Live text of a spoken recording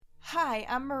Hi,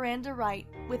 I'm Miranda Wright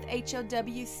with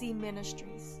HOWC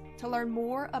Ministries. To learn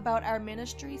more about our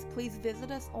ministries, please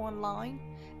visit us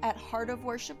online at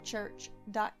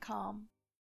heartofworshipchurch.com.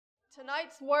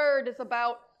 Tonight's word is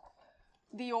about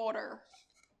the order.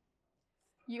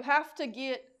 You have to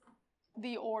get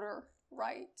the order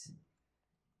right.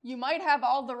 You might have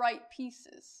all the right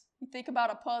pieces. You think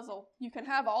about a puzzle. You can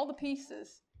have all the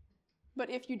pieces, but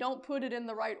if you don't put it in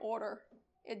the right order,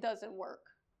 it doesn't work.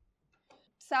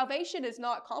 Salvation is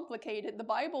not complicated. The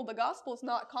Bible, the gospel is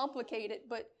not complicated,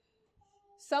 but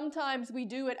sometimes we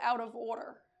do it out of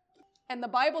order. And the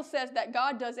Bible says that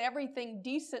God does everything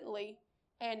decently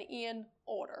and in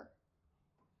order.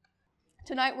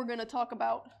 Tonight we're going to talk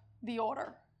about the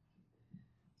order.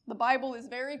 The Bible is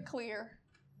very clear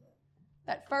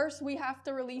that first we have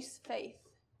to release faith.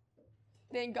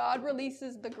 Then God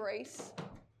releases the grace,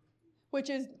 which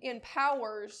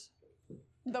empowers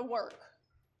the work,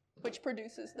 which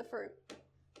produces the fruit.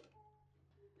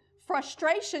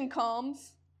 Frustration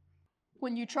comes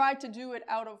when you try to do it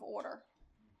out of order.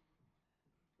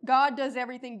 God does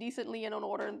everything decently and in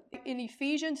order. In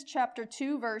Ephesians chapter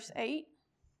 2, verse 8,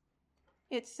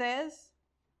 it says,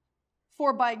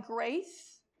 "For by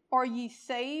grace are ye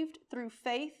saved through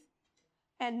faith,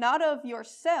 and not of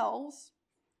yourselves,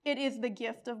 it is the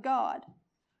gift of God,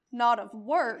 not of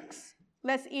works,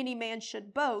 lest any man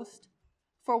should boast.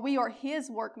 For we are his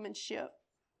workmanship,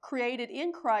 created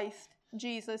in Christ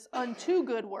Jesus unto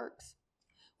good works,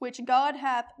 which God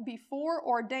hath before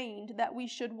ordained that we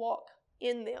should walk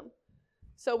in them."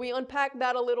 So we unpack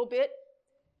that a little bit.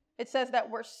 It says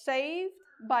that we're saved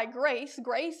by grace.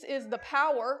 Grace is the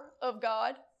power of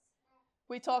God.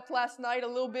 We talked last night a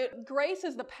little bit. Grace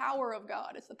is the power of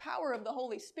God. It's the power of the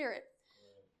Holy Spirit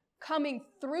coming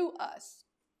through us.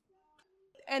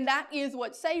 And that is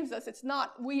what saves us. It's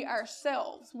not we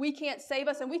ourselves. We can't save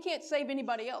us, and we can't save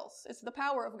anybody else. It's the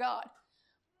power of God.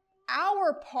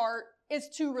 Our part is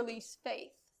to release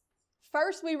faith.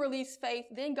 First we release faith,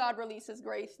 then God releases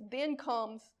grace, then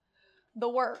comes the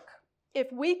work.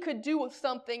 If we could do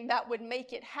something that would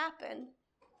make it happen,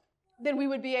 then we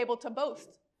would be able to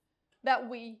boast that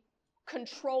we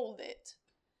controlled it.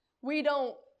 We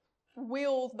don't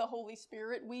will the Holy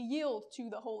Spirit. We yield to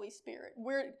the Holy Spirit.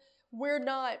 We're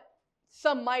not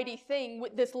some mighty thing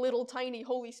with this little tiny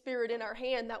Holy Spirit in our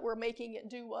hand that we're making it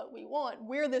do what we want.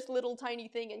 We're this little tiny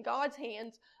thing in God's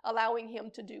hands, allowing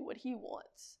him to do what he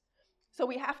wants. So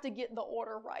we have to get the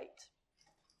order right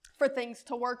for things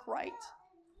to work right.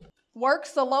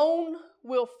 Works alone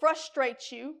will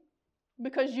frustrate you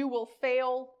because you will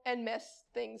fail and mess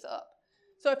things up.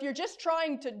 So if you're just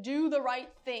trying to do the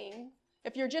right thing,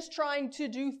 if you're just trying to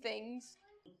do things,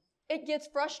 it gets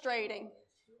frustrating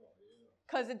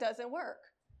because it doesn't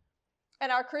work.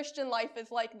 And our Christian life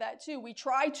is like that too. We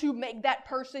try to make that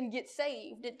person get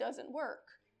saved. It doesn't work.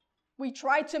 We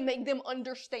try to make them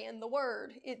understand the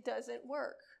word. It doesn't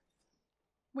work.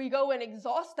 We go and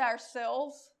exhaust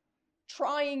ourselves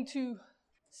trying to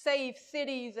save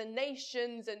cities and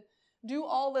nations and do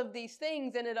all of these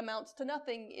things, and it amounts to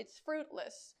nothing. It's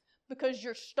fruitless because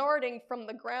you're starting from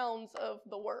the grounds of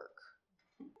the work.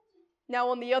 Now,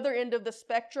 on the other end of the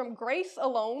spectrum, grace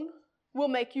alone will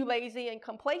make you lazy and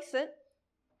complacent,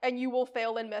 and you will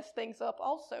fail and mess things up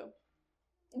also.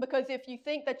 Because if you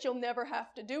think that you'll never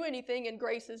have to do anything and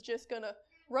grace is just going to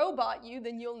robot you,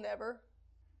 then you'll never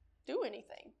do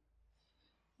anything.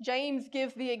 James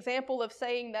gives the example of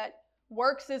saying that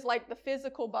works is like the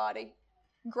physical body,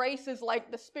 grace is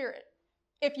like the spirit.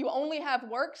 If you only have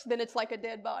works, then it's like a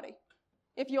dead body.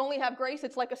 If you only have grace,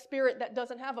 it's like a spirit that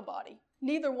doesn't have a body.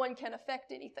 Neither one can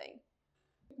affect anything.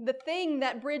 The thing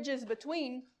that bridges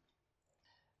between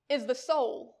is the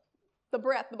soul, the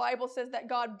breath. The Bible says that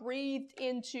God breathed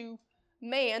into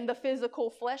man, the physical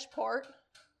flesh part,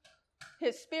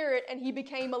 his spirit, and he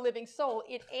became a living soul.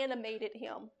 It animated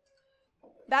him.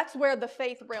 That's where the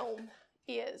faith realm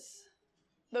is.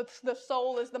 The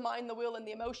soul is the mind, the will, and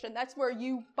the emotion. That's where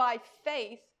you, by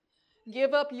faith,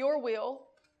 give up your will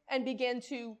and begin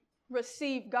to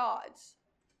receive God's.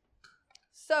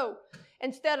 So,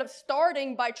 instead of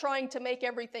starting by trying to make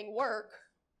everything work,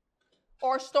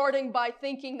 or starting by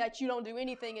thinking that you don't do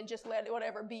anything and just let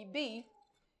whatever be,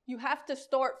 you have to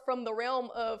start from the realm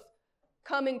of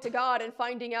coming to God and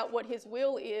finding out what his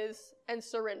will is and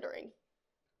surrendering.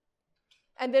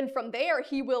 And then from there,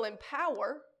 he will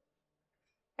empower,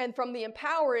 and from the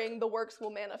empowering, the works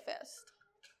will manifest.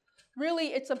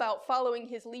 Really, it's about following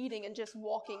his leading and just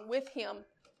walking with him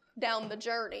down the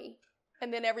journey,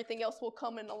 and then everything else will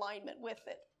come in alignment with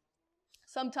it.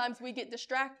 Sometimes we get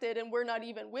distracted and we're not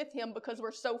even with him because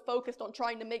we're so focused on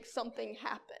trying to make something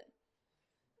happen.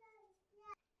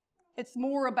 It's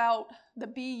more about the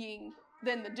being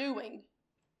than the doing.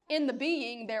 In the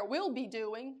being, there will be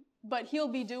doing, but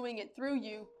he'll be doing it through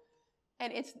you,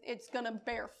 and it's going to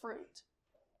bear fruit.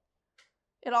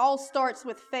 It all starts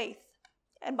with faith.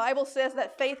 And Bible says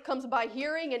that faith comes by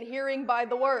hearing, and hearing by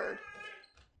the word.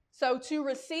 So to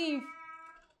receive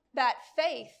that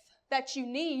faith that you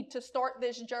need to start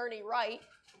this journey right,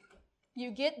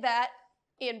 you get that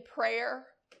in prayer,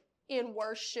 in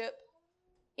worship,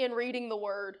 in reading the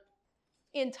word,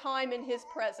 in time in his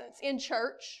presence, in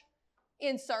church,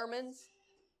 in sermons.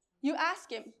 You ask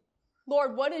him,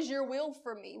 Lord, what is your will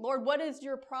for me? Lord, what is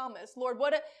your promise? Lord,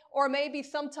 or maybe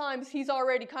sometimes he's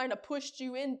already kind of pushed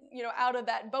you in, out of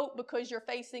that boat because you're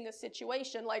facing a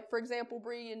situation. Like, for example,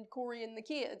 Bree and Corey and the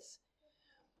kids.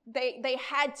 They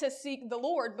had to seek the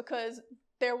Lord because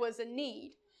there was a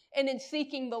need. And in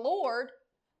seeking the Lord,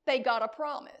 they got a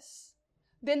promise.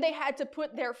 Then they had to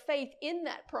put their faith in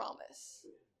that promise.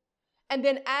 And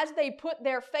then as they put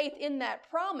their faith in that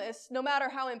promise, no matter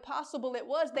how impossible it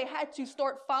was, they had to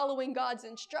start following God's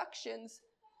instructions.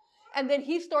 And then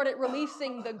he started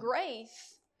releasing the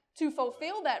grace to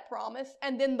fulfill that promise,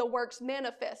 and then the works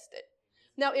manifested.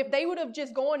 Now, if they would have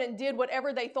just gone and did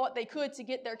whatever they thought they could to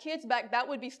get their kids back, that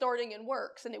would be starting in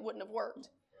works, and it wouldn't have worked.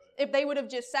 If they would have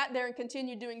just sat there and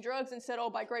continued doing drugs and said, oh,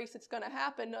 by grace it's going to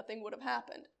happen, nothing would have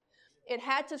happened. It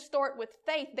had to start with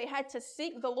faith. They had to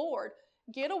seek the Lord,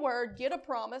 get a word, get a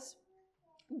promise,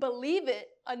 believe it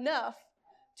enough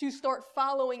to start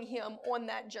following him on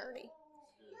that journey.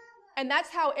 And that's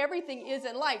how everything is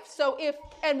in life.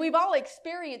 And we've all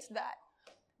experienced that.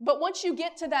 But once you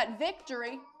get to that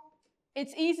victory,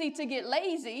 it's easy to get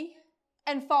lazy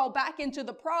and fall back into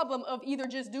the problem of either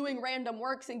just doing random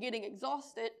works and getting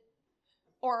exhausted,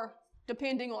 or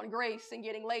depending on grace and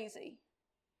getting lazy.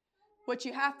 What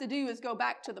you have to do is go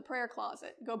back to the prayer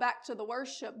closet, go back to the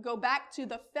worship, go back to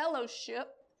the fellowship,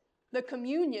 the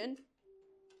communion,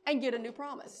 and get a new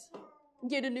promise.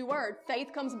 Get a new word. Faith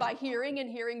comes by hearing, and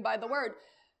hearing by the word.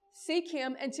 Seek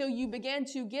him until you begin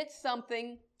to get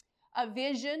something, a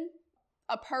vision,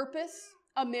 a purpose,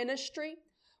 a ministry,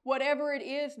 whatever it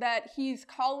is that he's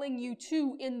calling you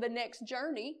to in the next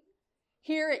journey.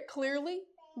 Hear it clearly,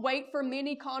 wait for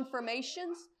many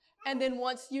confirmations, and then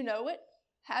once you know it,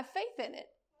 have faith in it.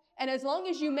 And as long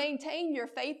as you maintain your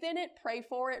faith in it, pray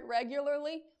for it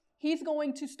regularly, he's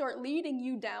going to start leading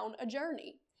you down a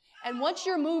journey. And once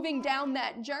you're moving down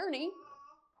that journey,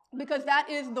 because that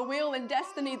is the will and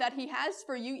destiny that he has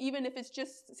for you, even if it's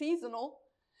just seasonal,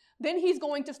 then he's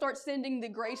going to start sending the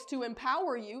grace to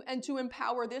empower you and to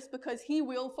empower this, because he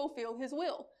will fulfill his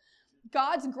will.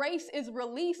 God's grace is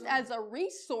released as a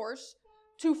resource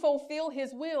to fulfill his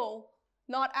will,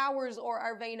 not ours or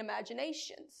our vain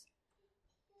imaginations.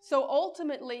 So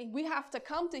ultimately, we have to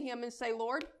come to him and say,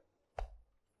 Lord,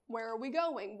 where are we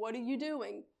going? What are you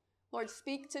doing? Lord,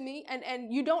 speak to me.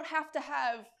 And you don't have to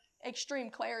have extreme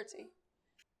clarity.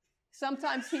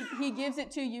 Sometimes he gives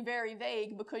it to you very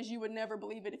vague, because you would never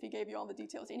believe it if he gave you all the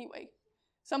details anyway.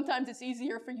 Sometimes it's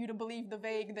easier for you to believe the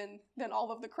vague than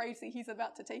all of the crazy he's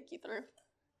about to take you through.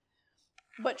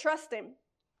 But trust him.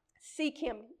 Seek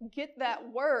him. Get that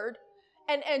word.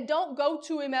 And don't go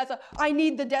to him as I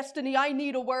need the destiny, I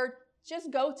need a word.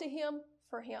 Just go to him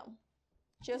for him.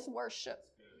 Just worship.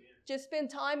 Just spend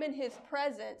time in his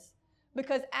presence,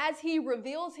 because as he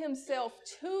reveals himself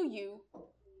to you,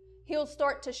 he'll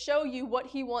start to show you what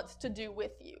he wants to do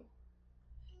with you.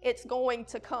 It's going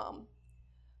to come.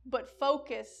 But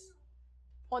focus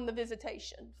on the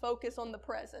visitation. Focus on the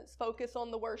presence. Focus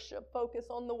on the worship. Focus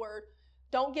on the word.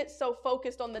 Don't get so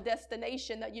focused on the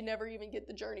destination that you never even get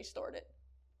the journey started.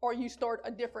 Or you start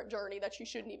a different journey that you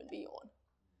shouldn't even be on.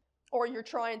 Or you're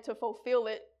trying to fulfill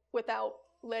it without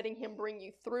letting him bring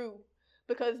you through.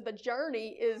 Because the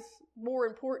journey is more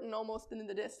important almost than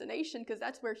the destination, because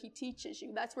that's where he teaches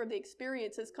you. That's where the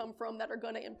experiences come from that are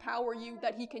going to empower you,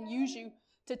 that he can use you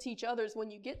to teach others when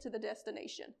you get to the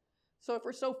destination. So if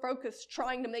we're so focused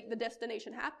trying to make the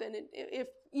destination happen,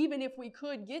 even if we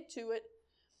could get to it,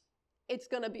 it's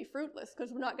going to be fruitless,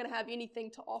 because we're not going to have anything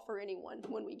to offer anyone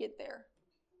when we get there.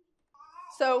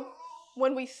 So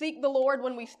when we seek the Lord,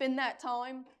 when we spend that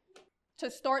time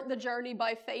to start the journey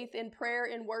by faith in prayer,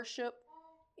 in worship,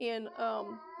 in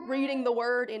reading the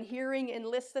word, in hearing and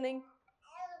listening,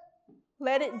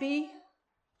 let it be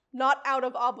not out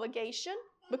of obligation,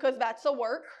 because that's a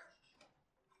work,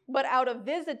 but out of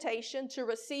visitation to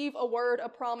receive a word, a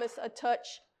promise, a touch,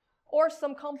 or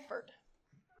some comfort.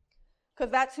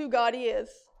 Because that's who God is.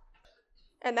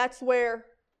 And that's where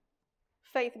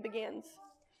faith begins.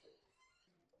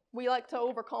 We like to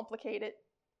overcomplicate it,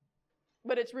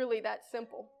 but it's really that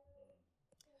simple.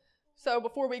 So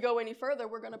before we go any further,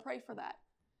 we're going to pray for that.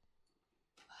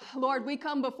 Lord, we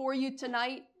come before you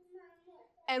tonight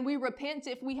and we repent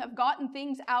if we have gotten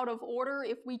things out of order,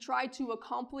 if we try to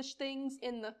accomplish things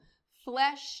in the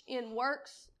flesh, in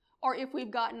works, or if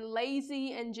we've gotten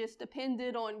lazy and just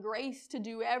depended on grace to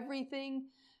do everything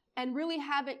and really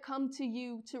haven't come to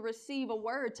you to receive a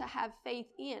word to have faith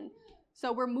in.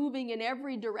 So we're moving in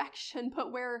every direction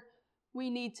but where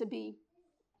we need to be.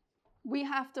 We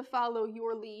have to follow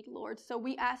your lead, Lord. So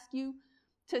we ask you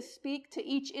to speak to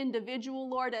each individual,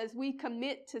 Lord, as we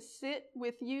commit to sit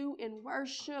with you in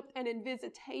worship and in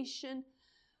visitation,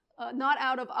 not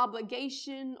out of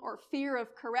obligation or fear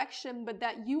of correction, but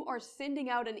that you are sending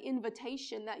out an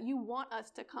invitation that you want us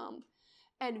to come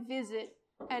and visit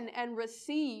and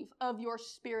receive of your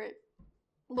Spirit.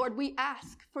 Lord, we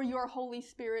ask for your Holy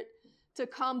Spirit to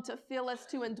come, to fill us,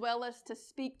 to indwell us, to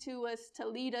speak to us, to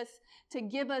lead us, to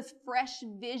give us fresh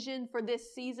vision for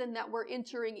this season that we're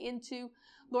entering into.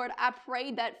 Lord, I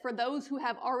pray that for those who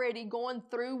have already gone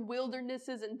through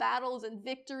wildernesses and battles and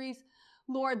victories,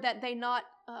 Lord, that they not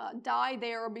die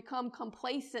there or become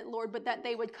complacent, Lord, but that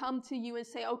they would come to you and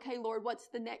say, okay, Lord, what's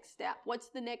the next step? What's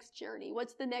the next journey?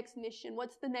 What's the next mission?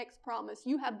 What's the next promise?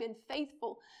 You have been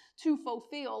faithful to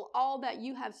fulfill all that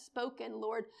you have spoken,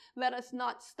 Lord. Let us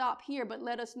not stop here, but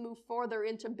let us move further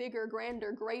into bigger,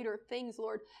 grander, greater things,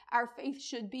 Lord. Our faith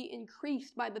should be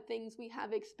increased by the things we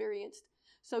have experienced.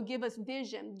 So give us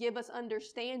vision, give us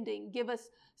understanding, give us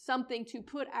something to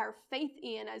put our faith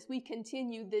in as we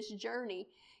continue this journey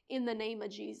in the name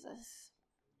of Jesus.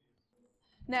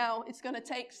 Now, it's going to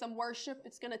take some worship.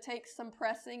 It's going to take some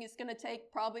pressing. It's going to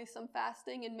take probably some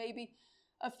fasting and maybe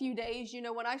a few days. You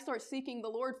know, when I start seeking the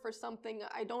Lord for something,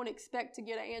 I don't expect to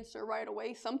get an answer right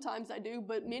away. Sometimes I do,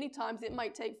 but many times it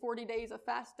might take 40 days of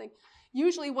fasting.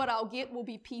 Usually what I'll get will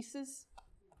be pieces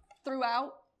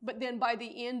throughout. But then by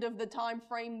the end of the time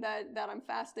frame that I'm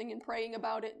fasting and praying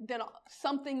about it, then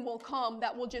something will come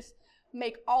that will just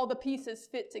make all the pieces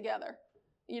fit together.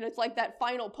 You know, it's like that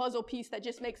final puzzle piece that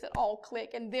just makes it all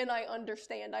click. And then I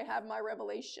understand, I have my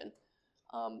revelation.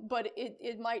 But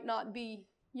it might not be,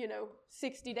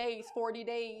 60 days, 40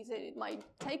 days. It might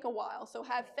take a while. So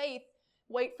have faith,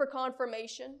 wait for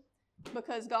confirmation,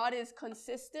 because God is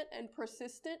consistent and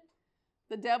persistent.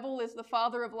 The devil is the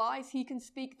father of lies. He can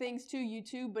speak things to you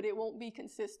too, but it won't be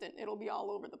consistent. It'll be all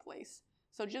over the place.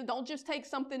 So don't just take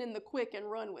something in the quick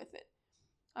and run with it.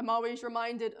 I'm always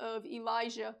reminded of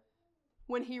Elijah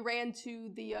when he ran to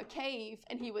the cave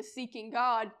and he was seeking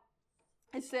God.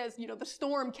 It says, the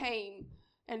storm came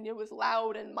and it was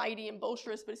loud and mighty and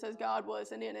boisterous, but it says God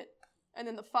wasn't in it. And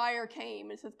then the fire came,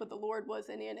 and it says, but the Lord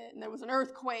wasn't in it. And there was an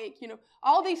earthquake,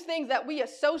 all these things that we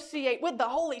associate with the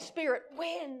Holy Spirit.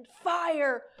 Wind,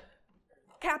 fire,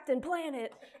 Captain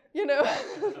Planet,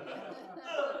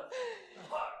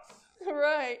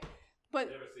 Right.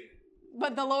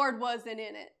 But the Lord wasn't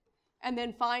in it. And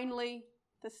then finally,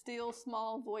 the still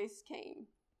small voice came,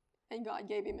 and God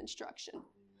gave him instruction.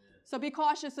 Amen. So be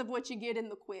cautious of what you get in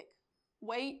the quick.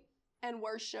 Wait and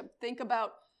worship. Think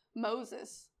about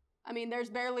Moses. I mean,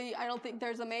 I don't think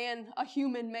there's a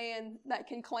human man that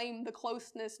can claim the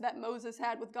closeness that Moses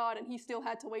had with God, and he still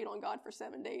had to wait on God for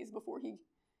 7 days before he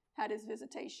had his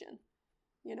visitation,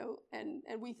 and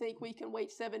we think we can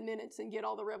wait 7 minutes and get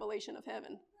all the revelation of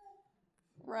heaven,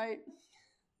 right?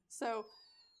 So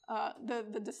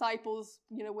the disciples,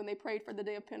 when they prayed for the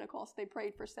day of Pentecost, they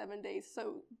prayed for 7 days.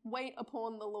 So wait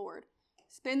upon the Lord.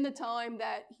 Spend the time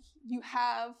that you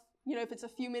have, if it's a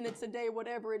few minutes a day,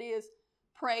 whatever it is,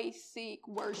 pray, seek,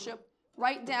 worship.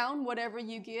 Write down whatever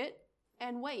you get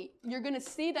and wait. You're going to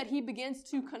see that he begins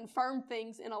to confirm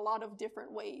things in a lot of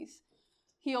different ways.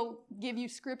 He'll give you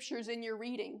scriptures in your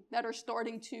reading that are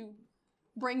starting to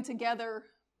bring together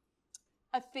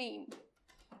a theme.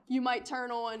 You might turn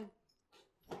on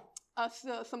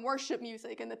some worship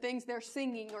music and the things they're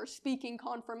singing or speaking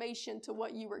confirmation to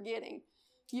what you were getting.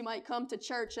 You might come to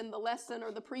church and the lesson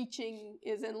or the preaching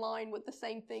is in line with the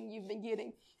same thing you've been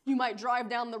getting. You might drive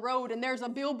down the road and there's a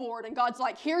billboard and God's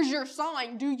like, here's your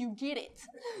sign. Do you get it?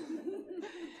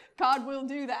 God will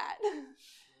do that.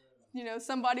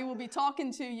 Somebody will be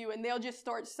talking to you and they'll just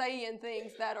start saying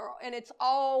things and it's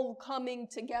all coming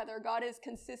together. God is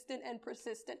consistent and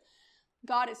persistent.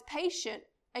 God is patient,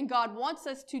 and God wants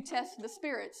us to test the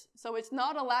spirits. So it's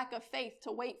not a lack of faith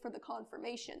to wait for the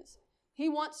confirmations. He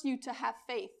wants you to have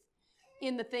faith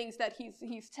in the things that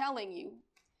he's telling you.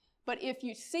 But if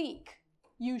you seek,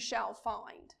 you shall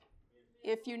find.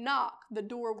 If you knock, the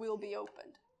door will be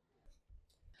opened.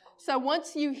 So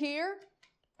once you hear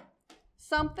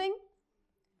something,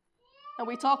 and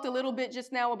we talked a little bit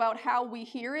just now about how we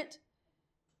hear it,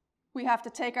 We have to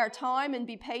take our time and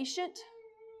be patient.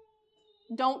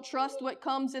 Don't trust what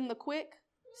comes in the quick.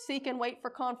 Seek and wait for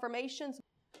confirmations.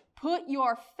 Put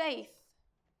your faith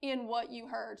in what you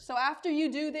heard. So after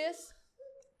you do this,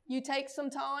 you take some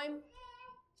time,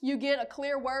 you get a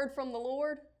clear word from the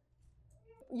Lord.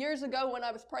 Years ago when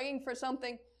I was praying for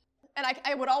something, and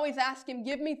I would always ask him,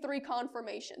 give me 3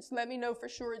 confirmations. Let me know for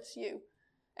sure it's you.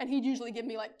 And he'd usually give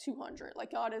me like 200.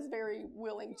 Like, God is very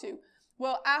willing to.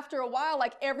 Well, after a while,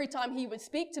 like every time he would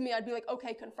speak to me, I'd be like,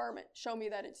 okay, confirm it. Show me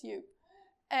that it's you.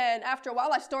 And after a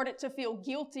while, I started to feel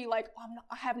guilty, like,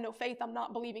 I have no faith. I'm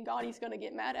not believing God. He's going to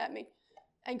get mad at me.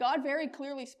 And God very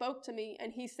clearly spoke to me,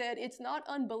 and he said, it's not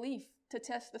unbelief to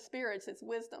test the spirits, it's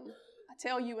wisdom. I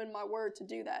tell you in my word to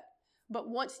do that. But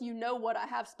once you know what I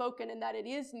have spoken and that it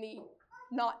is me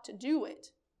not to do it,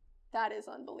 that is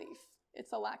unbelief.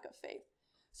 It's a lack of faith.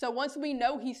 So once we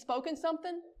know he's spoken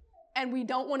something and we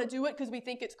don't want to do it because we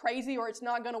think it's crazy or it's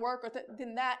not going to work,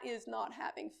 then that is not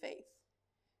having faith.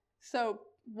 So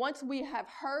once we have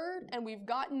heard and we've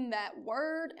gotten that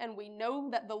word and we know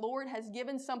that the Lord has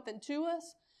given something to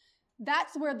us,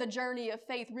 that's where the journey of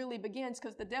faith really begins,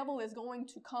 because the devil is going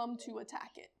to come to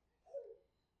attack it.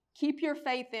 Keep your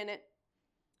faith in it.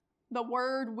 The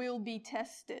word will be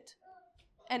tested,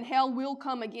 and hell will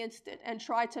come against it and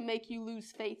try to make you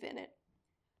lose faith in it.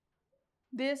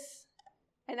 This,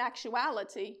 in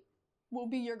actuality, will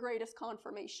be your greatest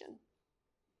confirmation.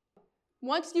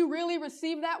 Once you really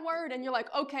receive that word and you're like,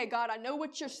 okay, God, I know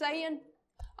what you're saying.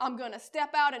 I'm going to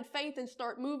step out in faith and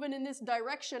start moving in this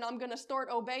direction. I'm going to start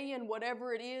obeying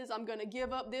whatever it is. I'm going to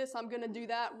give up this. I'm going to do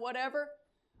that, whatever.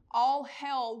 All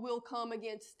hell will come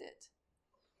against it.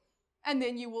 And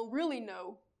then you will really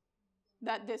know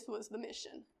that this was the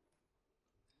mission.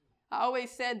 I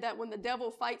always said that when the devil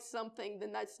fights something,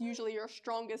 then that's usually your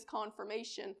strongest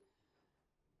confirmation,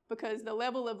 because the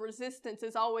level of resistance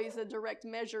is always a direct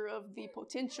measure of the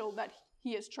potential that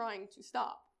he is trying to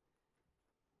stop.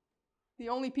 The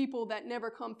only people that never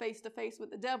come face to face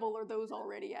with the devil are those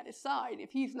already at his side.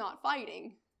 If he's not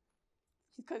fighting,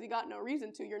 it's because he got no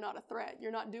reason to. You're not a threat.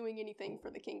 You're not doing anything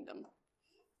for the kingdom.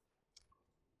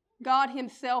 God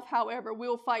himself, however,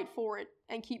 will fight for it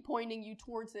and keep pointing you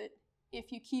towards it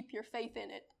if you keep your faith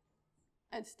in it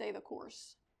and stay the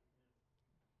course.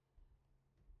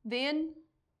 Then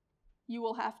you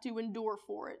will have to endure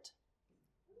for it.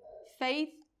 Faith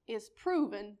is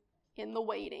proven in the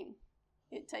waiting.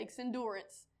 It takes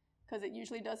endurance because it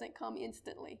usually doesn't come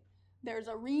instantly. There's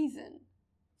a reason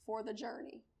for the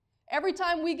journey. Every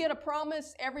time we get a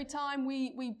promise, every time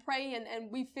we pray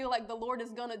and we feel like the Lord is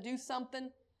going to do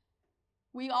something,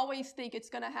 we always think it's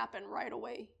going to happen right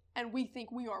away. And we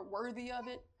think we are worthy of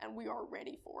it and we are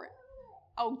ready for it.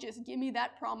 Oh, just give me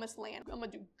that promised land. I'm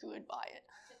going to do good by it.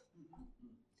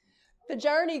 The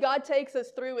journey God takes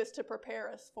us through is to prepare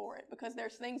us for it, because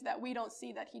there's things that we don't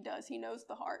see that he does. He knows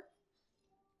the heart.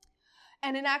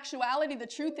 And in actuality, the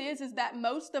truth is that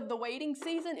most of the waiting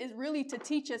season is really to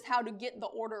teach us how to get the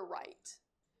order right.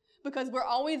 Because we're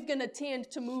always going to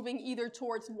tend to moving either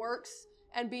towards works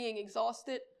and being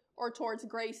exhausted or towards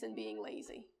grace and being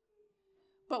lazy.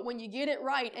 But when you get it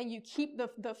right and you keep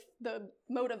the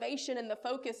motivation and the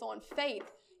focus on faith,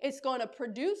 it's going to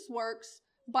produce works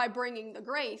by bringing the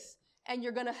grace, and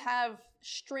you're going to have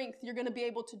strength. You're going to be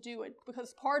able to do it,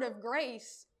 because part of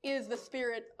grace is the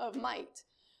spirit of might.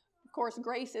 Of course,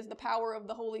 grace is the power of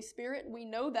the Holy Spirit. We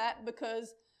know that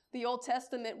because the Old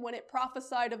Testament, when it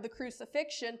prophesied of the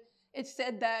crucifixion, it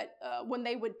said that when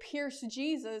they would pierce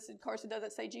Jesus, of course it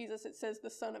doesn't say Jesus, it says the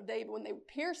Son of David. When they would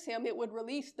pierce him, it would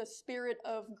release the spirit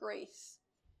of grace.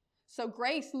 So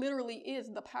grace literally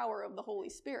is the power of the Holy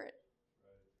Spirit.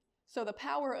 So the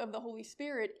power of the Holy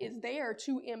Spirit is there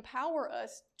to empower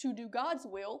us to do God's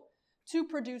will, to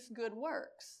produce good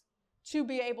works, to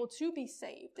be able to be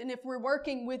saved. And if we're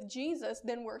working with Jesus,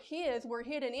 then we're his, we're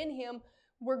hidden in him,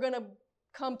 we're going to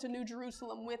come to New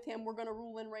Jerusalem with him, we're going to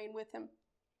rule and reign with him.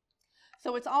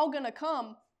 So it's all going to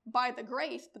come by the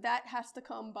grace, but that has to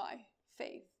come by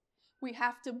faith. We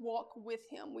have to walk with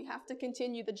him. We have to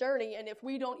continue the journey. And if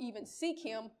we don't even seek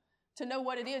him to know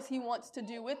what it is he wants to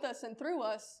do with us and through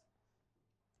us,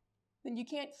 then you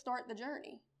can't start the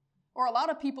journey. Or a lot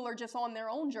of people are just on their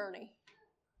own journey.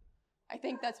 I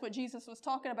think that's what Jesus was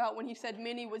talking about when he said,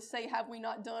 many would say, have we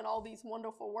not done all these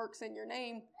wonderful works in your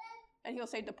name? And he'll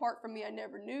say, depart from me, I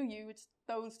never knew you. It's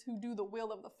those who do the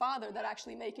will of the Father that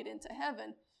actually make it into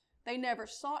heaven. They never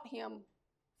sought him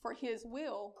for his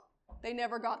will. They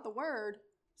never got the word,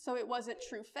 so it wasn't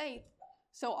true faith.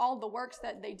 So all the works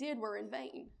that they did were in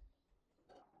vain.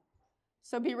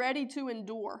 So be ready to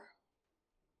endure.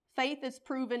 Faith is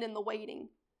proven in the waiting.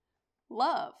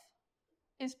 Love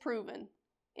is proven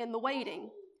in the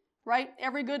waiting, right?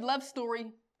 Every good love story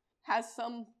has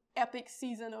some epic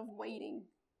season of waiting.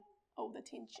 Oh, the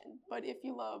tension. But if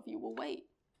you love, you will wait.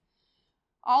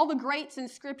 All the greats in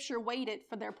Scripture waited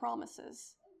for their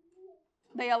promises.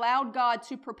 They allowed God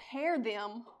to prepare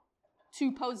them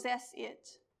to possess it.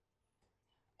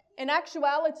 In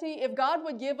actuality, if God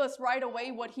would give us right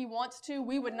away what He wants to,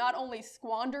 we would not only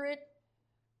squander it,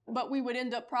 but we would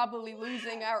end up probably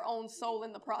losing our own soul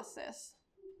in the process.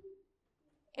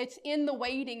 It's in the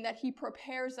waiting that He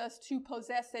prepares us to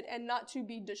possess it and not to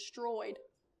be destroyed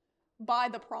by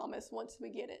the promise once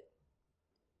we get it.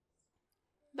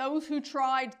 Those who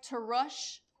tried to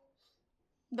rush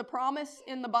the promise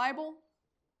in the Bible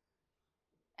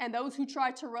and those who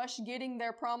tried to rush getting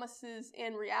their promises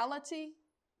in reality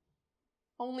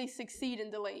only succeed in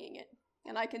delaying it.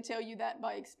 And I can tell you that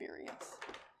by experience.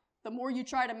 The more you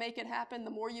try to make it happen,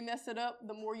 the more you mess it up,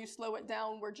 the more you slow it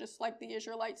down. We're just like the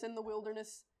Israelites in the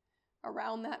wilderness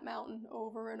around that mountain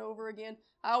over and over again.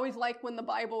 I always like when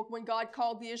God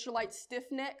called the Israelites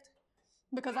stiff-necked,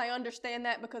 because I understand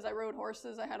that because I rode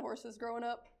horses. I had horses growing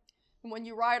up. And when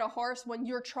you ride a horse, when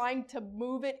you're trying to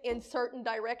move it in certain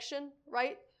direction,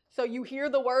 right? So you hear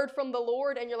the word from the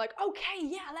Lord and you're like, okay,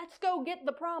 yeah, let's go get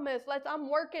the promise. I'm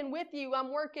working with you.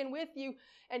 I'm working with you.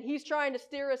 And He's trying to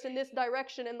steer us in this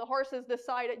direction. And the horse has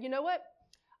decided, you know what?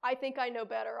 I think I know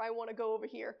better. I want to go over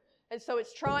here. And so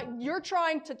you're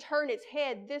trying to turn its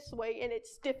head this way and it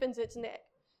stiffens its neck.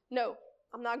 No,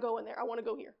 I'm not going there. I want to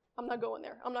go here. I'm not going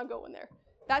there. I'm not going there.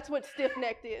 That's what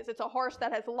stiff-necked is. It's a horse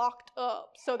that has locked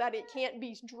up so that it can't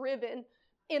be driven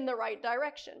in the right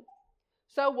direction.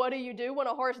 So what do you do when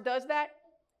a horse does that?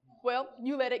 Well,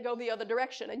 you let it go the other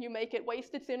direction and you make it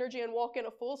waste its energy and walk in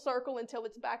a full circle until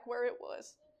it's back where it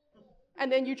was.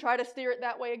 And then you try to steer it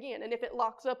that way again. And if it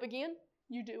locks up again,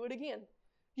 you do it again.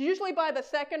 Usually by the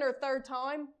second or third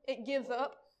time, it gives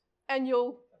up and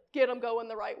you'll get them going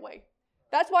the right way.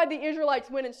 That's why the Israelites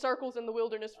went in circles in the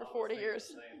wilderness for 40 years.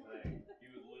 The same thing. He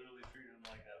would literally treat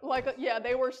them like that. Yeah,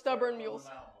 they were stubborn mules.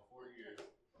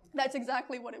 That's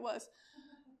exactly what it was.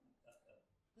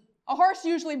 A horse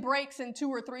usually breaks in 2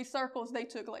 or 3 circles. They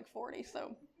took like 40,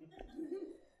 so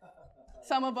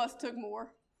some of us took more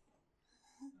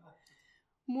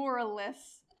or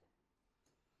less.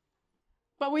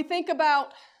 But we think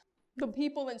about the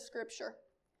people in Scripture.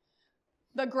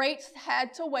 The greats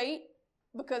had to wait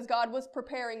because God was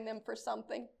preparing them for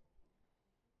something.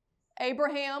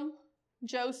 Abraham,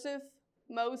 Joseph,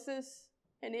 Moses,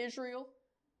 and Israel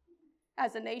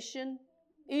as a nation.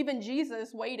 Even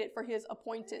Jesus waited for His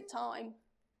appointed time.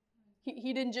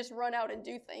 He didn't just run out and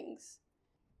do things.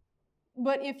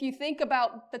 But if you think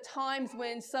about the times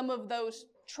when some of those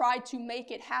tried to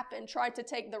make it happen, tried to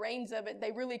take the reins of it,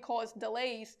 they really caused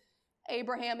delays.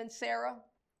 Abraham and Sarah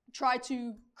tried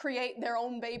to create their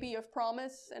own baby of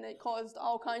promise, and it caused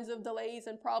all kinds of delays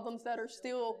and problems that are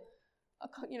still,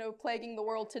 plaguing the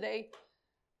world today.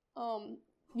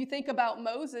 You think about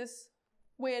Moses.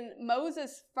 When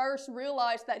Moses first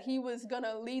realized that he was going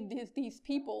to lead these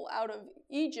people out of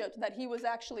Egypt, that he was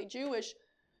actually Jewish,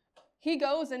 he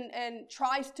goes and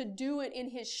tries to do it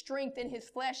in his strength, in his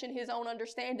flesh, in his own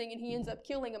understanding, and he ends up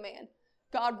killing a man.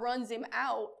 God runs him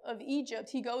out of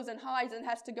Egypt. He goes and hides and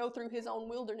has to go through his own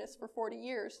wilderness for 40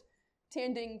 years,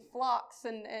 tending flocks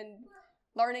and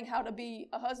learning how to be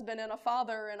a husband and a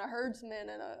father and a herdsman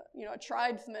and a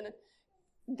tribesman.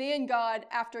 Then God,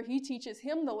 after He teaches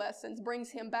him the lessons, brings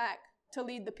him back to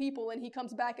lead the people, and he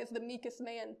comes back as the meekest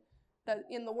man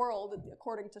in the world,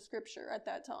 according to Scripture at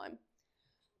that time.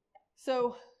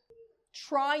 So,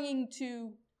 trying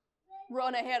to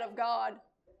run ahead of God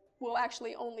will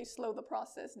actually only slow the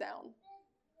process down.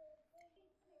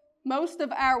 Most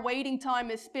of our waiting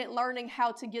time is spent learning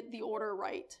how to get the order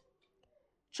right.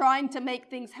 Trying to make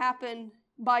things happen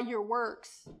by your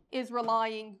works is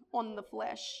relying on the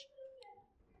flesh.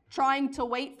 Trying to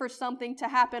wait for something to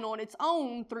happen on its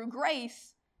own through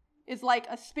grace is like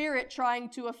a spirit trying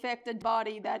to affect a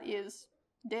body that is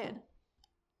dead.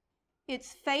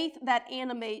 It's faith that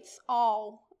animates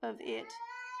all of it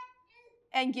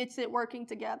and gets it working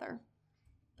together.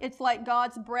 It's like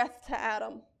God's breath to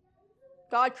Adam.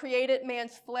 God created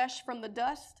man's flesh from the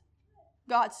dust.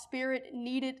 God's spirit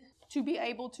needed to be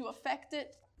able to affect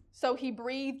it, so He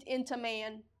breathed into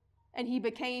man, and he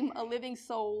became a living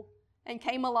soul and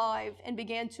came alive and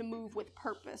began to move with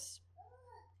purpose.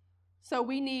 So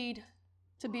we need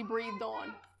to be breathed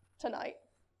on tonight.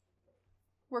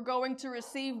 We're going to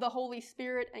receive the Holy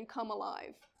Spirit and come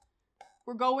alive.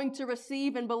 We're going to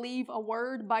receive and believe a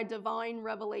word by divine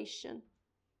revelation.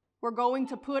 We're going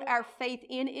to put our faith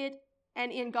in it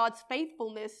and in God's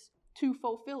faithfulness to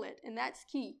fulfill it. And that's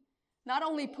key. Not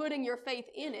only putting your faith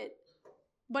in it,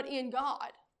 but in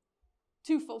God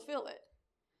to fulfill it.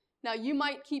 Now, you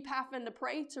might keep having to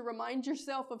pray to remind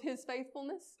yourself of his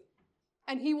faithfulness,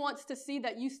 and he wants to see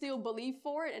that you still believe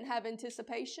for it and have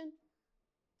anticipation.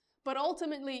 But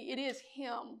ultimately, it is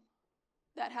him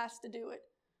that has to do it.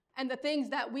 And the things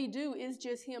that we do is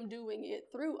just him doing it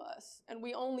through us. And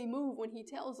we only move when he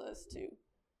tells us to.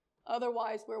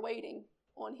 Otherwise, we're waiting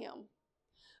on him.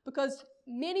 Because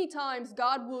many times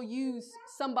God will use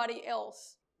somebody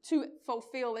else to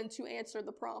fulfill and to answer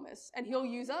the promise. And he'll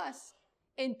use us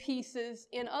in pieces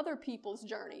in other people's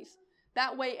journeys.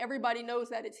 That way everybody knows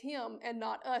that it's him and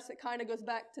not us. It kind of goes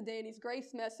back to Danny's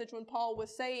grace message when Paul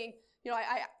was saying,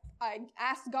 I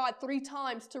asked God 3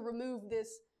 times to remove this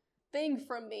thing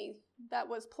from me that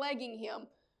was plaguing him.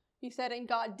 He said, and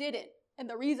God did it. And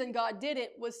the reason God did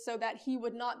it was so that he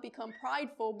would not become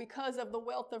prideful because of the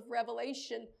wealth of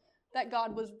revelation that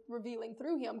God was revealing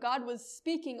through him. God was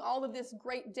speaking all of this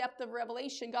great depth of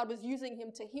revelation. God was using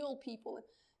him to heal people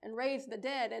and raise the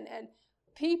dead. And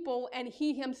people and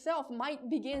he himself might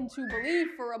begin to believe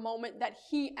for a moment that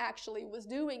he actually was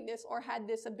doing this or had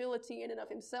this ability in and of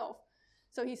himself.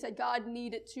 So he said, God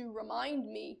needed to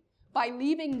remind me by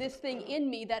leaving this thing in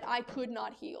me that I could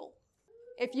not heal.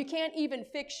 If you can't even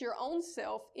fix your own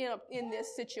self in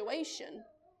this situation,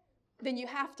 then you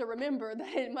have to remember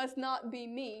that it must not be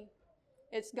me.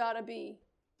 It's got to be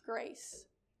grace.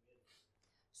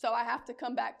 So I have to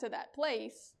come back to that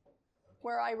place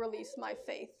where I release my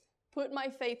faith, put my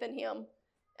faith in him,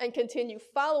 and continue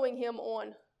following him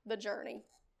on the journey.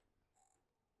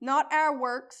 Not our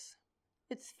works.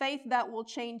 It's faith that will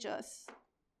change us.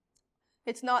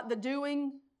 It's not the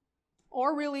doing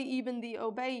or really even the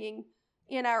obeying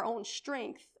in our own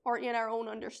strength or in our own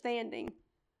understanding,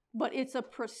 but it's a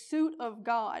pursuit of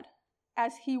God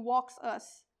as he walks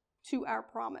us to our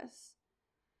promise.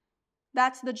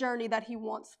 That's the journey that he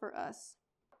wants for us.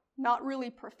 Not really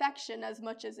perfection as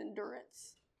much as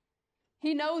endurance.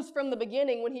 He knows from the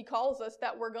beginning when he calls us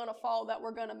that we're going to fall, that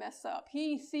we're going to mess up.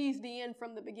 He sees the end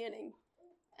from the beginning,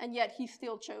 and yet he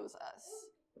still chose us.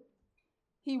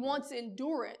 He wants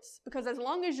endurance because as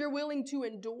long as you're willing to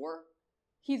endure,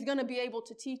 he's going to be able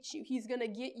to teach you. He's going to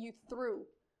get you through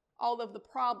all of the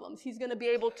problems. He's going to be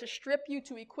able to strip you,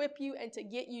 to equip you, and to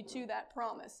get you to that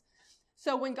promise.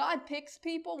 So when God picks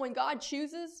people, when God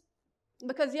chooses,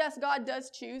 because yes, God does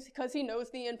choose because he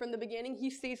knows the end from the beginning. He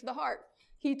sees the heart.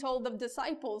 He told the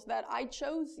disciples that I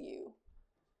chose you.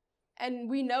 And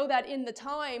we know that in the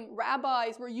time,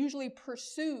 rabbis were usually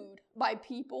pursued by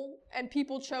people, and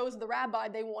people chose the rabbi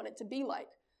they wanted to be like.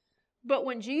 But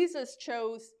when Jesus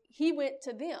chose, he went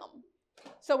to them.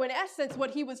 So in essence,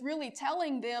 what he was really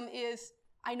telling them is,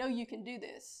 I know you can do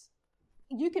this.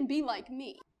 You can be like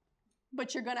me,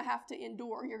 but you're going to have to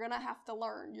endure. You're going to have to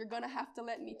learn. You're going to have to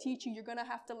let me teach you. You're going to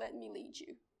have to let me lead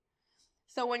you.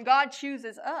 So when God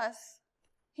chooses us,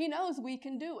 he knows we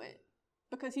can do it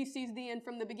because he sees the end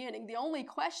from the beginning. The only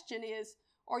question is,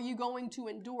 are you going to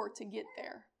endure to get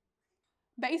there?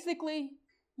 Basically,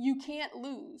 you can't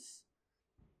lose.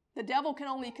 The devil can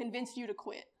only convince you to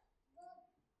quit,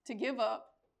 to give up,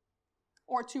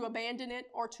 or to abandon it,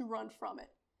 or to run from it.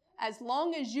 As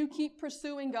long as you keep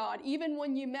pursuing God, even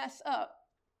when you mess up,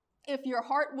 if your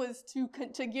heart was to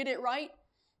get it right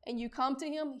and you come to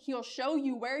him, he'll show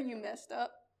you where you messed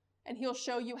up and he'll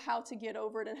show you how to get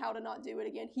over it and how to not do it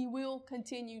again. He will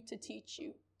continue to teach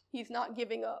you. He's not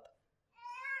giving up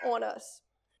on us.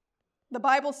 The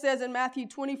Bible says in Matthew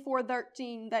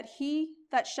 24:13 that he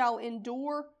that shall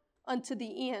endure unto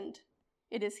the end,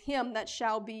 it is him that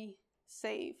shall be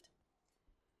saved.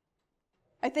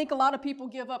 I think a lot of people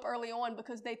give up early on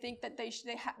because they think that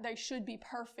they should be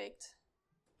perfect.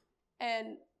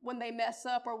 And when they mess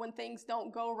up or when things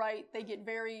don't go right, they get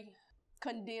very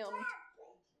condemned.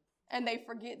 And they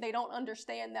forget, they don't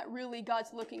understand that really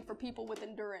God's looking for people with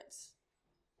endurance.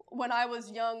 When I was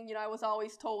young, I was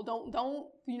always told, don't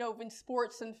in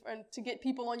sports and to get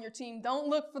people on your team, don't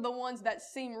look for the ones that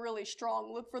seem really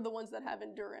strong. Look for the ones that have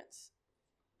endurance.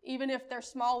 Even if they're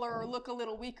smaller or look a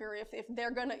little weaker, if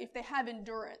they have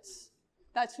endurance,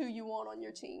 that's who you want on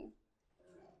your team.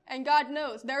 And God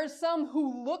knows there's some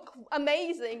who look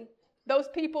amazing. Those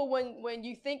people, when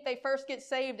you think they first get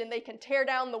saved and they can tear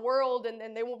down the world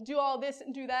and they will do all this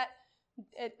and do that,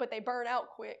 but they burn out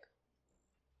quick.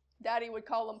 Daddy would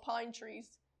call them pine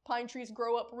trees. Pine trees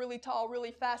grow up really tall,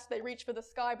 really fast. They reach for the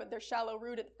sky, but they're shallow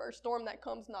rooted. The first storm that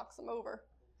comes knocks them over.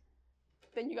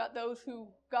 Then you got those who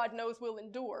God knows will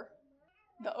endure.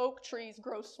 The oak trees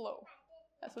grow slow.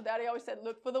 That's what Daddy always said.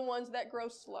 Look for the ones that grow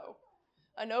slow.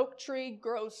 An oak tree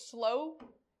grows slow,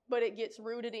 but it gets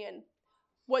rooted in.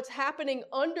 What's happening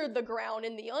under the ground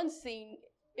in the unseen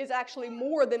is actually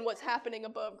more than what's happening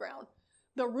above ground.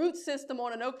 The root system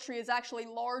on an oak tree is actually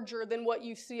larger than what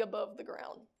you see above the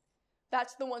ground.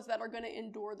 That's the ones that are going to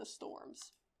endure the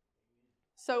storms.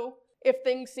 So if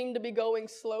things seem to be going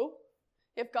slow,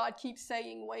 if God keeps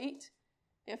saying wait,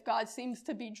 if God seems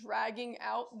to be dragging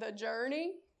out the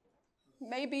journey,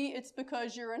 maybe it's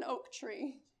because you're an oak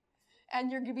tree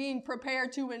and you're being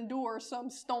prepared to endure some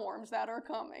storms that are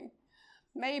coming.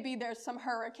 Maybe there's some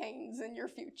hurricanes in your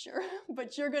future,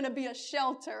 but you're going to be a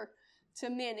shelter to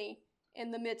many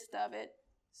in the midst of it,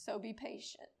 so be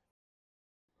patient.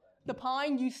 The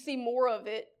pine, you see more of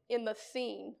it in the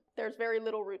seen. There's very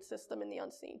little root system in the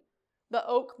unseen. The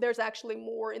oak, there's actually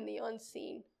more in the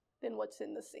unseen than what's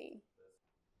in the seen.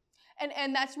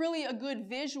 And that's really a good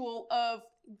visual of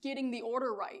getting the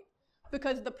order right,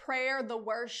 because the prayer, the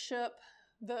worship,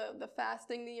 the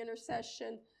fasting, the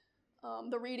intercession,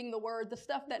 the reading the word, the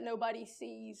stuff that nobody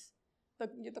sees,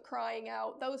 the crying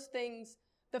out, those things,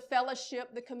 the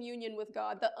fellowship, the communion with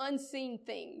God, the unseen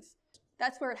things,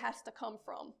 that's where it has to come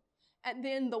from. And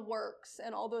then the works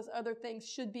and all those other things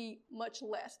should be much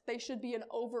less. They should be an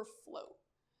overflow.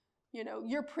 You know,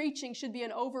 your preaching should be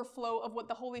an overflow of what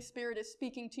the Holy Spirit is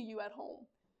speaking to you at home.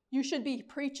 You should be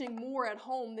preaching more at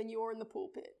home than you are in the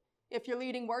pulpit. If you're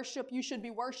leading worship, you should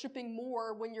be worshiping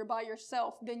more when you're by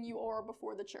yourself than you are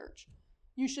before the church.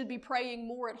 You should be praying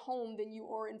more at home than you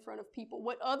are in front of people.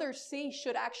 What others see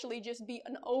should actually just be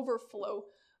an overflow,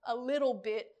 a little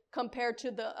bit, compared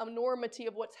to the enormity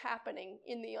of what's happening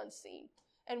in the unseen.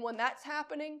 And when that's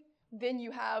happening, then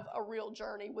you have a real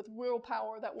journey with real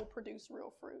power that will produce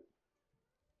real fruit.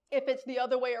 If it's the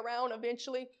other way around,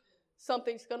 eventually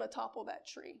something's going to topple that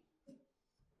tree.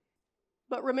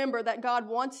 But remember that God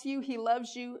wants you, He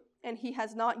loves you, and He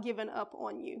has not given up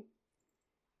on you.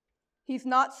 He's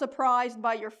not surprised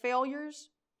by your failures.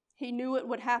 He knew it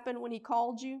would happen when He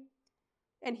called you,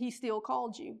 and He still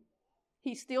called you.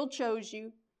 He still chose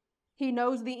you. He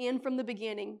knows the end from the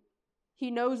beginning.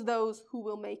 He knows those who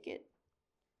will make it.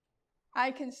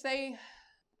 I can say,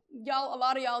 a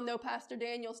lot of y'all know Pastor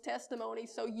Daniel's testimony.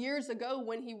 So years ago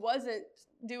when he wasn't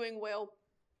doing well,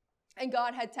 and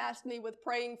God had tasked me with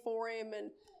praying for him and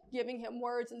giving him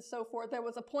words and so forth, there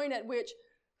was a point at which,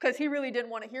 because he really didn't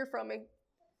want to hear from me,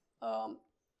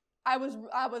 I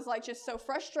was like just so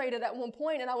frustrated at one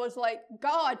point, and I was like,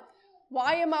 God,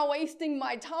 why am I wasting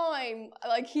my time?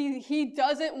 Like he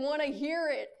doesn't want to hear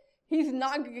it. He's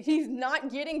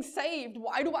not getting saved.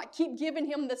 Why do I keep giving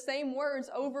him the same words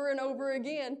over and over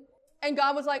again? And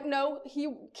God was like, no,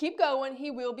 keep going.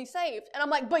 He will be saved. And I'm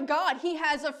like, but God, he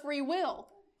has a free will.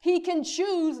 He can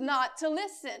choose not to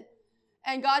listen.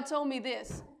 And God told me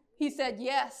this. He said,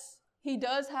 yes, he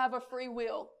does have a free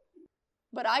will.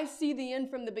 But I see the end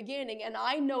from the beginning, and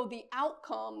I know the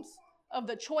outcomes of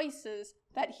the choices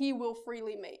that he will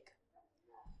freely make.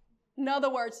 In other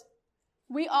words,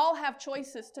 we all have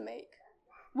choices to make.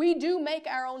 We do make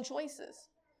our own choices.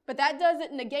 But that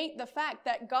doesn't negate the fact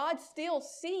that God still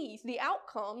sees the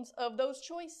outcomes of those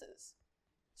choices.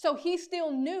 So he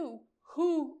still knew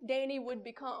who Danny would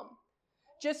become.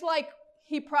 Just like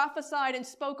he prophesied and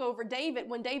spoke over David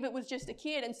when David was just a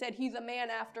kid and said, he's a man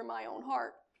after my own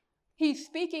heart. He's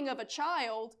speaking of a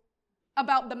child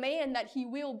about the man that he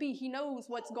will be. He knows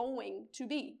what's going to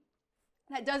be.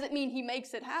 That doesn't mean he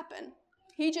makes it happen.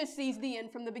 He just sees the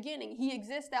end from the beginning. He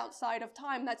exists outside of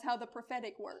time. That's how the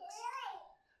prophetic works.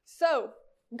 So,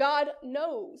 God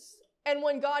knows. And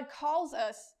when God calls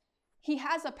us, he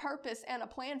has a purpose and a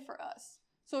plan for us.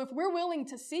 So if we're willing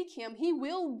to seek him, he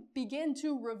will begin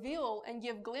to reveal and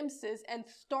give glimpses and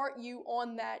start you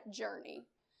on that journey.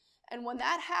 And when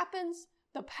that happens,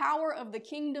 the power of the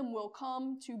kingdom will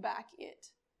come to back it.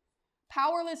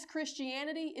 Powerless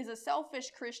Christianity is a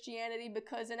selfish Christianity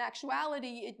because in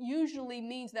actuality, it usually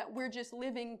means that we're just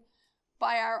living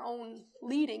by our own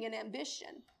leading and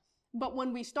ambition. But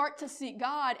when we start to seek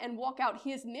God and walk out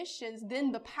his missions,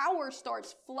 then the power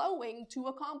starts flowing to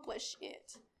accomplish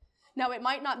it. Now, it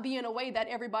might not be in a way that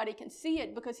everybody can see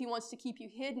it because he wants to keep you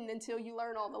hidden until you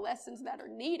learn all the lessons that are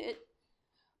needed.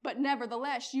 But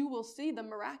nevertheless, you will see the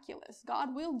miraculous.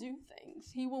 God will do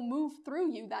things. He will move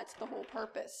through you. That's the whole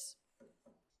purpose.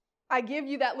 I give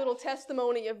you that little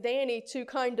testimony of Danny to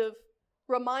kind of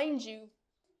remind you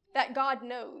that God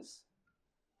knows.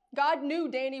 God knew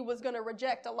Danny was going to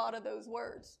reject a lot of those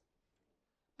words.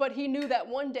 But he knew that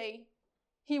one day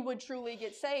he would truly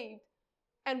get saved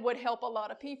and would help a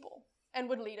lot of people and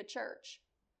would lead a church.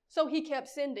 So he kept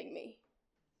sending me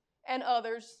and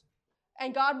others.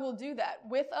 And God will do that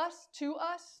with us, to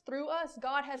us, through us.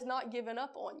 God has not given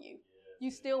up on you.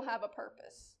 You still have a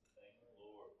purpose.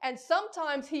 And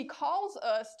sometimes he calls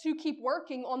us to keep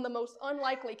working on the most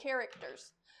unlikely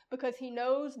characters because he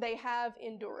knows they have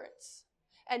endurance.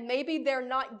 And maybe they're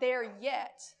not there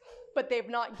yet, but they've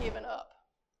not given up.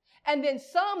 And then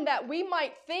some that we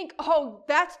might think, oh,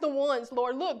 that's the ones,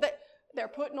 Lord, look, they're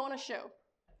putting on a show.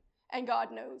 And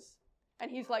God knows. And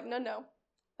he's like, no,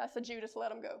 that's a Judas,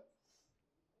 let him go.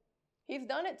 He's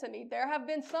done it to me. There have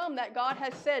been some that God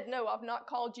has said, no, I've not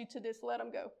called you to this, let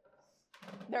them go.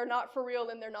 They're not for real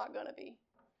and they're not going to be.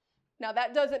 Now,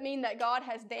 that doesn't mean that God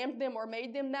has damned them or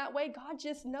made them that way. God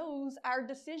just knows our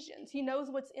decisions. He knows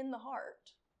what's in the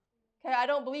heart. Okay, I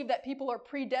don't believe that people are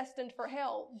predestined for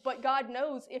hell, but God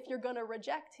knows if you're going to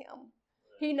reject him.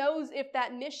 He knows if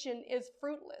that mission is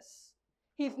fruitless.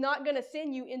 He's not going to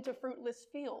send you into fruitless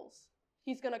fields.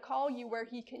 He's going to call you where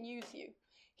he can use you.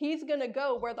 He's going to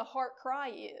go where the heart cry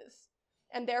is,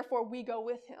 and therefore we go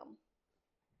with him.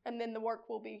 And then the work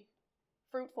will be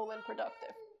fruitful and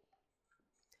productive.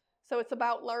 So it's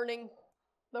about learning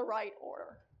the right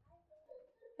order.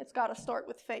 It's got to start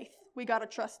with faith. We got to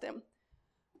trust him.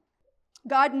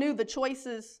 God knew the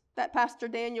choices that Pastor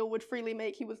Daniel would freely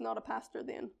make. He was not a pastor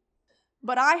then.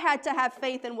 But I had to have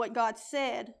faith in what God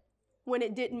said when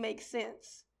it didn't make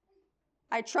sense.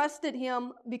 I trusted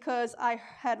him because I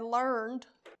had learned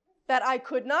that I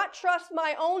could not trust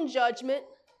my own judgment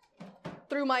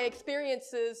through my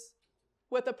experiences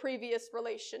with a previous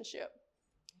relationship.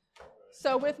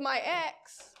 So with my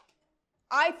ex,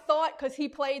 I thought, because he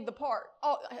played the part,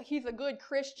 oh, he's a good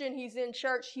Christian, he's in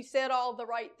church, he said all the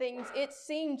right things, it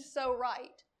seemed so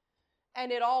right.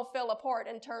 And it all fell apart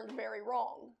and turned very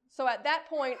wrong. So at that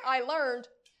point, I learned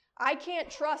I can't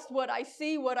trust what I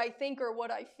see, what I think, or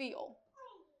what I feel.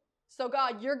 So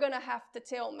God, you're going to have to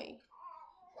tell me.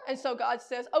 And so God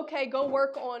says, okay, go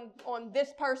work on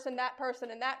this person, that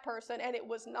person, and that person. And it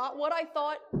was not what I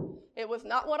thought. It was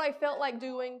not what I felt like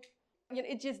doing.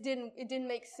 It just didn't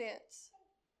make sense.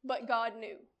 But God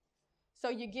knew. So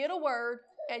you get a word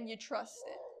and you trust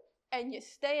it. And you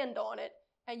stand on it.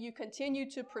 And you continue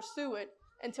to pursue it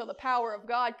until the power of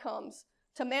God comes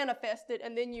to manifest it.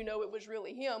 And then you know it was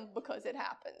really him because it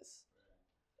happens.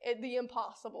 The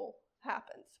impossible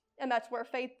happens. And that's where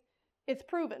faith is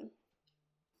proven.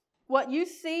 What you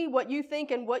see, what you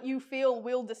think, and what you feel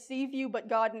will deceive you, but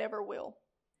God never will.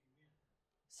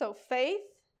 So faith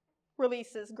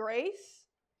releases grace,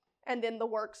 and then the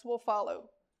works will follow.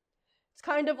 It's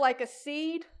kind of like a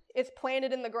seed. It's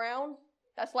planted in the ground.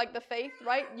 That's like the faith,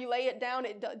 right? You lay it down,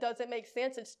 it doesn't make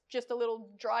sense. It's just a little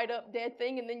dried up dead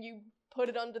thing, and then you put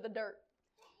it under the dirt.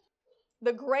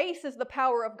 The grace is the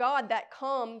power of God that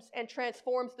comes and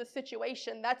transforms the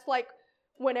situation. That's like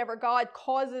whenever God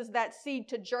causes that seed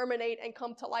to germinate and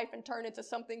come to life and turn into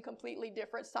something completely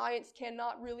different. Science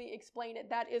cannot really explain it.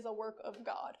 That is a work of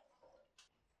God.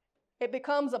 It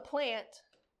becomes a plant,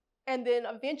 and then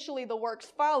eventually the works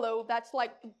follow. That's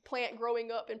like the plant growing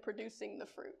up and producing the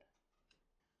fruit.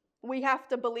 We have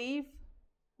to believe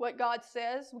what God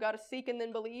says. We've got to seek and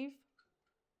then believe.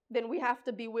 Then we have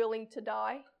to be willing to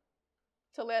die,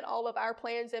 to let all of our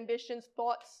plans, ambitions,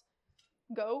 thoughts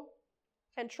go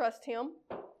and trust him.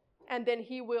 And then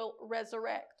he will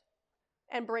resurrect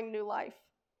and bring new life.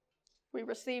 We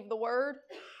receive the word,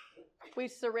 we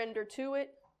surrender to it,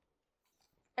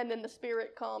 and then the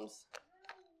Spirit comes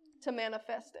to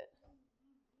manifest it.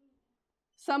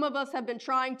 Some of us have been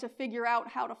trying to figure out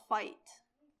how to fight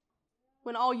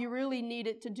when all you really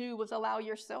needed to do was allow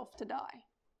yourself to die.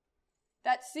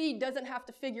 That seed doesn't have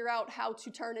to figure out how to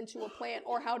turn into a plant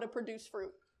or how to produce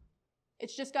fruit.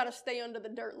 It's just got to stay under the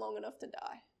dirt long enough to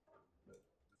die.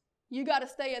 You got to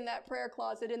stay in that prayer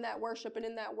closet, in that worship, and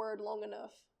in that word long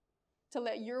enough to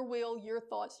let your will, your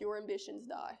thoughts, your ambitions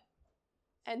die.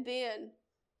 And then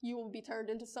you will be turned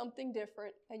into something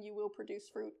different and you will produce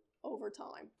fruit over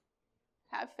time.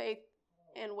 Have faith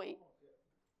and wait.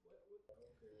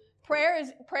 Prayer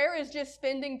is just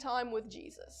spending time with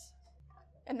Jesus.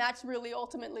 And that's really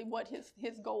ultimately what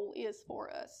his goal is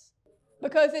for us.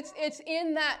 Because it's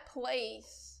in that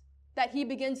place that he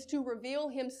begins to reveal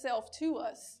himself to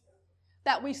us,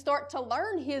 that we start to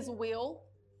learn his will,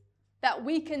 that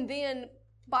we can then,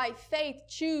 by faith,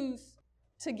 choose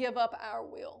to give up our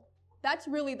will. That's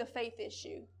really the faith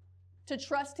issue, to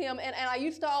trust him. And I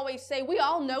used to always say, we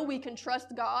all know we can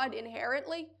trust God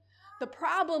inherently. The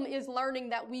problem is learning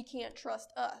that we can't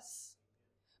trust us,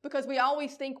 because we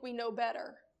always think we know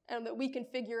better and that we can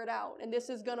figure it out and this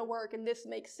is going to work and this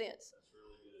makes sense.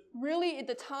 Really,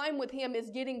 the time with him is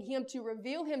getting him to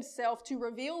reveal himself, to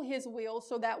reveal his will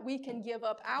so that we can give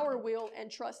up our will and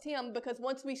trust him. Because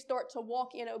once we start to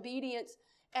walk in obedience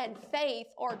and faith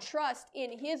or trust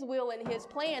in His will and His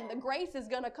plan, the grace is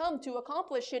going to come to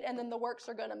accomplish it, and then the works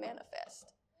are going to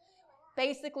manifest.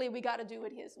 Basically, we got to do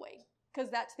it His way, because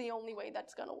that's the only way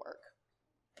that's going to work.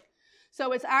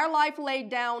 So it's our life laid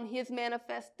down, His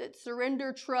manifested,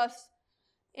 surrender, trust,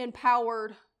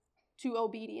 empowered to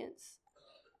obedience.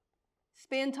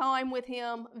 Spend time with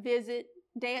Him, visit,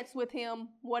 dance with Him,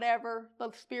 whatever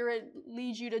the Spirit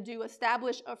leads you to do.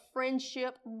 Establish a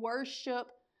friendship, worship,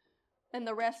 and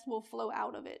the rest will flow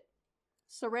out of it.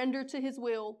 Surrender to His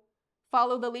will.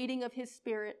 Follow the leading of His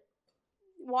Spirit.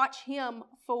 Watch Him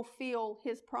fulfill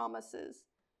His promises.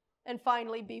 And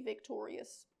finally, be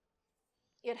victorious.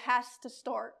 It has to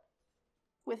start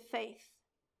with faith.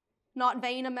 Not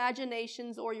vain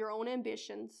imaginations or your own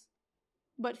ambitions,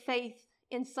 but faith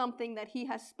in something that He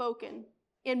has spoken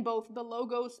in both the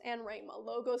Logos and Rhema.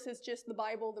 Logos is just the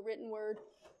Bible, the written word.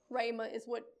 Rhema is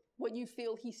what you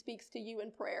feel He speaks to you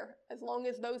in prayer. As long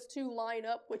as those two line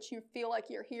up, what you feel like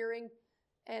you're hearing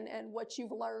and what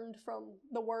you've learned from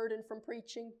the word and from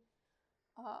preaching,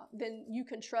 then you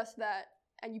can trust that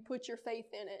and you put your faith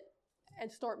in it and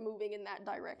start moving in that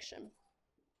direction.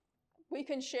 We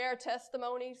can share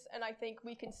testimonies, and I think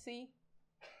we can see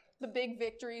the big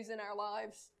victories in our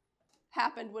lives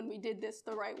happened when we did this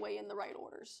the right way in the right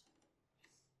orders.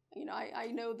 You know, I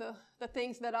know the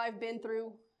things that I've been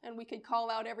through, and we could call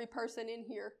out every person in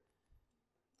here.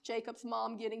 Jacob's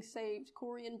mom getting saved,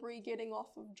 Corey and Bree getting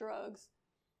off of drugs,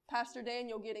 Pastor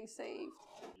Daniel getting saved,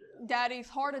 Daddy's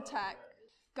heart attack.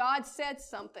 God said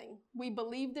something. We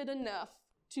believed it enough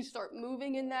to start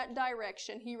moving in that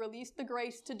direction. He released the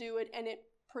grace to do it, and it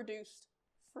produced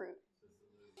fruit.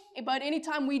 But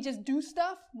anytime we just do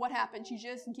stuff, what happens? You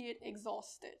just get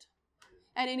exhausted.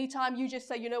 And anytime you just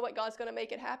say, you know what, God's going to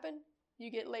make it happen, you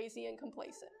get lazy and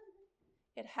complacent.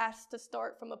 It has to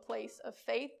start from a place of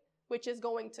faith, which is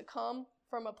going to come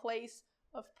from a place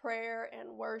of prayer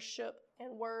and worship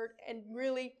and word and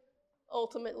really,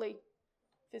 ultimately,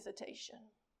 visitation.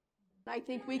 I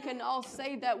think we can all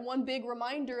say that one big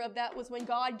reminder of that was when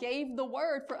God gave the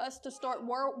word for us to start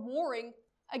warring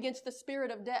against the spirit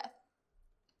of death.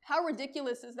 How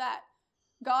ridiculous is that?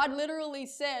 God literally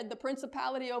said the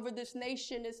principality over this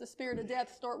nation is the spirit of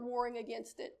death. Start warring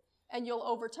against it and you'll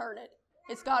overturn it.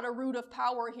 It's got a root of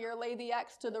power here. Lay the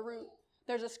axe to the root.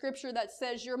 There's a scripture that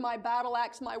says, you're my battle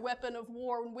axe, my weapon of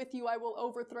war, and with you I will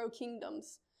overthrow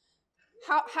kingdoms.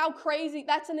 How crazy,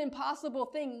 that's an impossible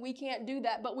thing. We can't do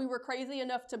that, but we were crazy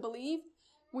enough to believe.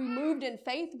 We moved in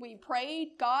faith. We prayed.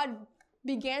 God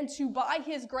began to, by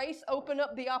His grace, open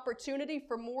up the opportunity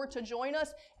for more to join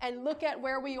us, and look at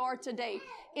where we are today.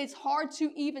 It's hard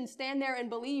to even stand there and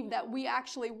believe that we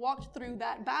actually walked through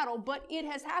that battle, but it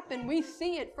has happened. We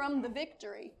see it from the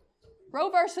victory. Roe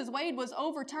versus Wade was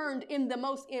overturned in the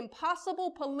most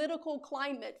impossible political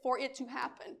climate for it to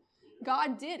happen.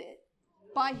 God did it.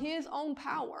 By His own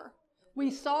power.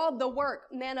 We saw the work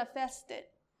manifested,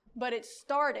 but it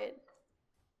started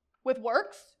with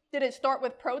works. Did it start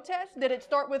with protest? Did it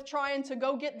start with trying to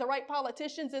go get the right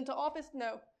politicians into office?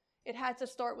 No. It had to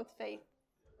start with faith.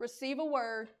 Receive a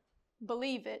word,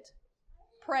 believe it,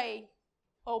 pray,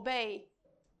 obey,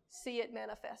 see it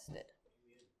manifested.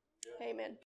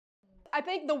 Amen. I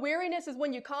think the weariness is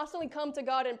when you constantly come to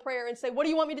God in prayer and say, what do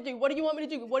you want me to do? What do you want me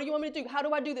to do? What do you want me to do? How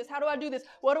do I do this? How do I do this?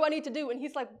 What do I need to do? And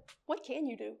He's like, what can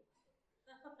you do?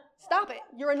 Stop it.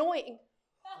 You're annoying.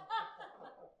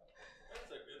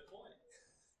 That's a good point.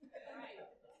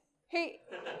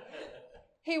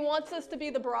 He wants us to be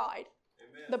the bride.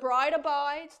 Amen. The bride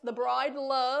abides. The bride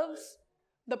loves.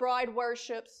 The bride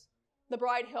worships. The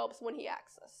bride helps when He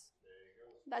acts us.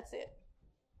 That's it.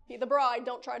 Be the bride.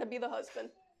 Don't try to be the husband.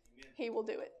 He will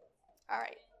do it. All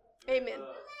right. Amen.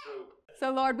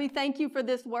 So, Lord, we thank You for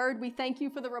this word. We thank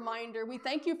You for the reminder. We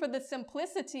thank You for the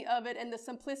simplicity of it and the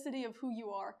simplicity of who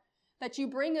You are. That You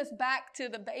bring us back to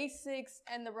the basics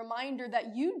and the reminder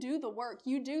that You do the work.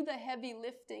 You do the heavy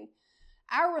lifting.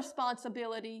 Our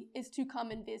responsibility is to come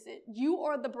and visit. You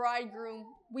are the bridegroom.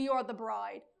 We are the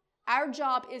bride. Our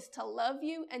job is to love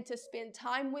You and to spend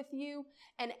time with You.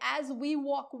 And as we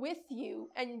walk with You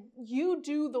and You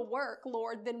do the work,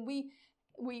 Lord, then we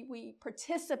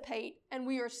participate and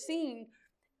we are seen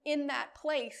in that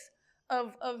place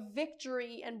of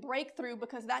victory and breakthrough,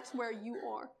 because that's where You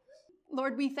are.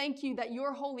 Lord, we thank You that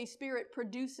Your Holy Spirit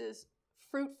produces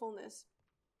fruitfulness,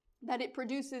 that it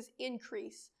produces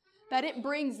increase, that it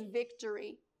brings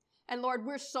victory. And Lord,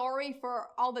 we're sorry for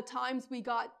all the times we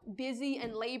got busy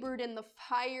and labored in the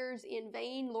fires in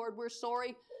vain. Lord, we're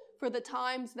sorry for the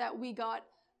times that we got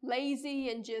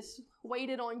lazy and just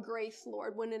waited on grace,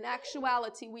 Lord, when in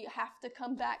actuality we have to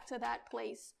come back to that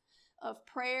place of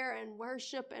prayer and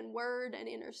worship and word and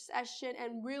intercession,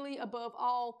 and really above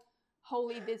all,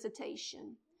 holy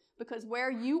visitation. Because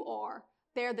where you are,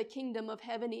 there the kingdom of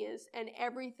heaven is, and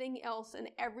everything else and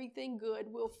everything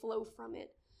good will flow from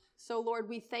it. So Lord,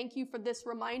 we thank you for this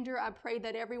reminder. I pray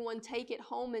that everyone take it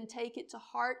home and take it to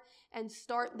heart and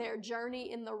start their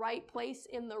journey in the right place,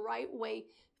 in the right way,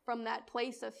 from that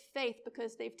place of faith,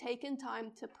 because they've taken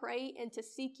time to pray and to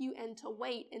seek you and to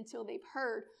wait until they've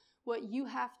heard what you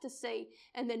have to say.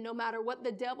 And then no matter what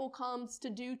the devil comes to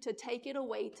do to take it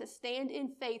away, to stand in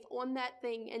faith on that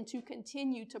thing and to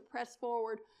continue to press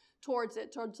forward towards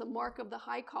it, towards the mark of the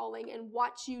high calling, and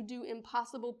watch you do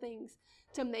impossible things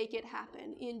to make it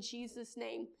happen. In Jesus'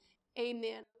 name,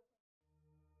 amen.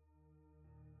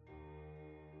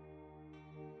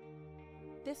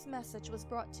 This message was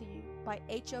brought to you by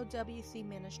HOWC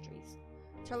Ministries.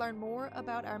 To learn more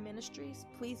about our ministries,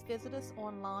 please visit us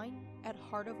online at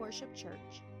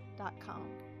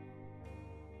heartofworshipchurch.com.